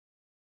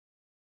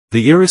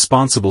The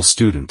irresponsible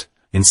student,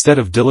 instead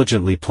of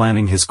diligently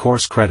planning his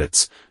course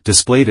credits,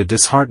 displayed a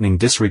disheartening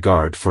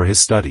disregard for his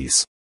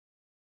studies.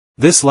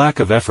 This lack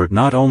of effort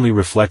not only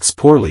reflects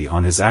poorly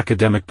on his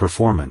academic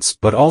performance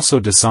but also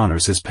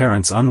dishonors his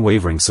parents'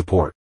 unwavering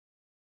support.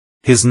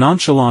 His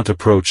nonchalant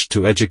approach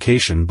to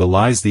education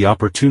belies the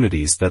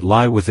opportunities that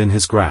lie within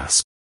his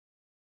grasp.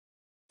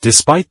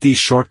 Despite these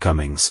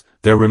shortcomings,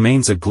 there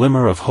remains a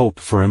glimmer of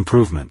hope for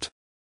improvement.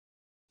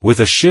 With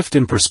a shift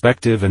in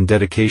perspective and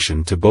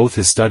dedication to both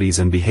his studies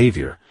and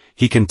behavior,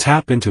 he can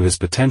tap into his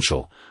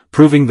potential,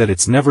 proving that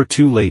it's never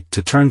too late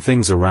to turn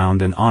things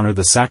around and honor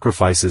the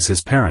sacrifices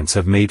his parents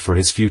have made for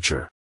his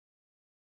future.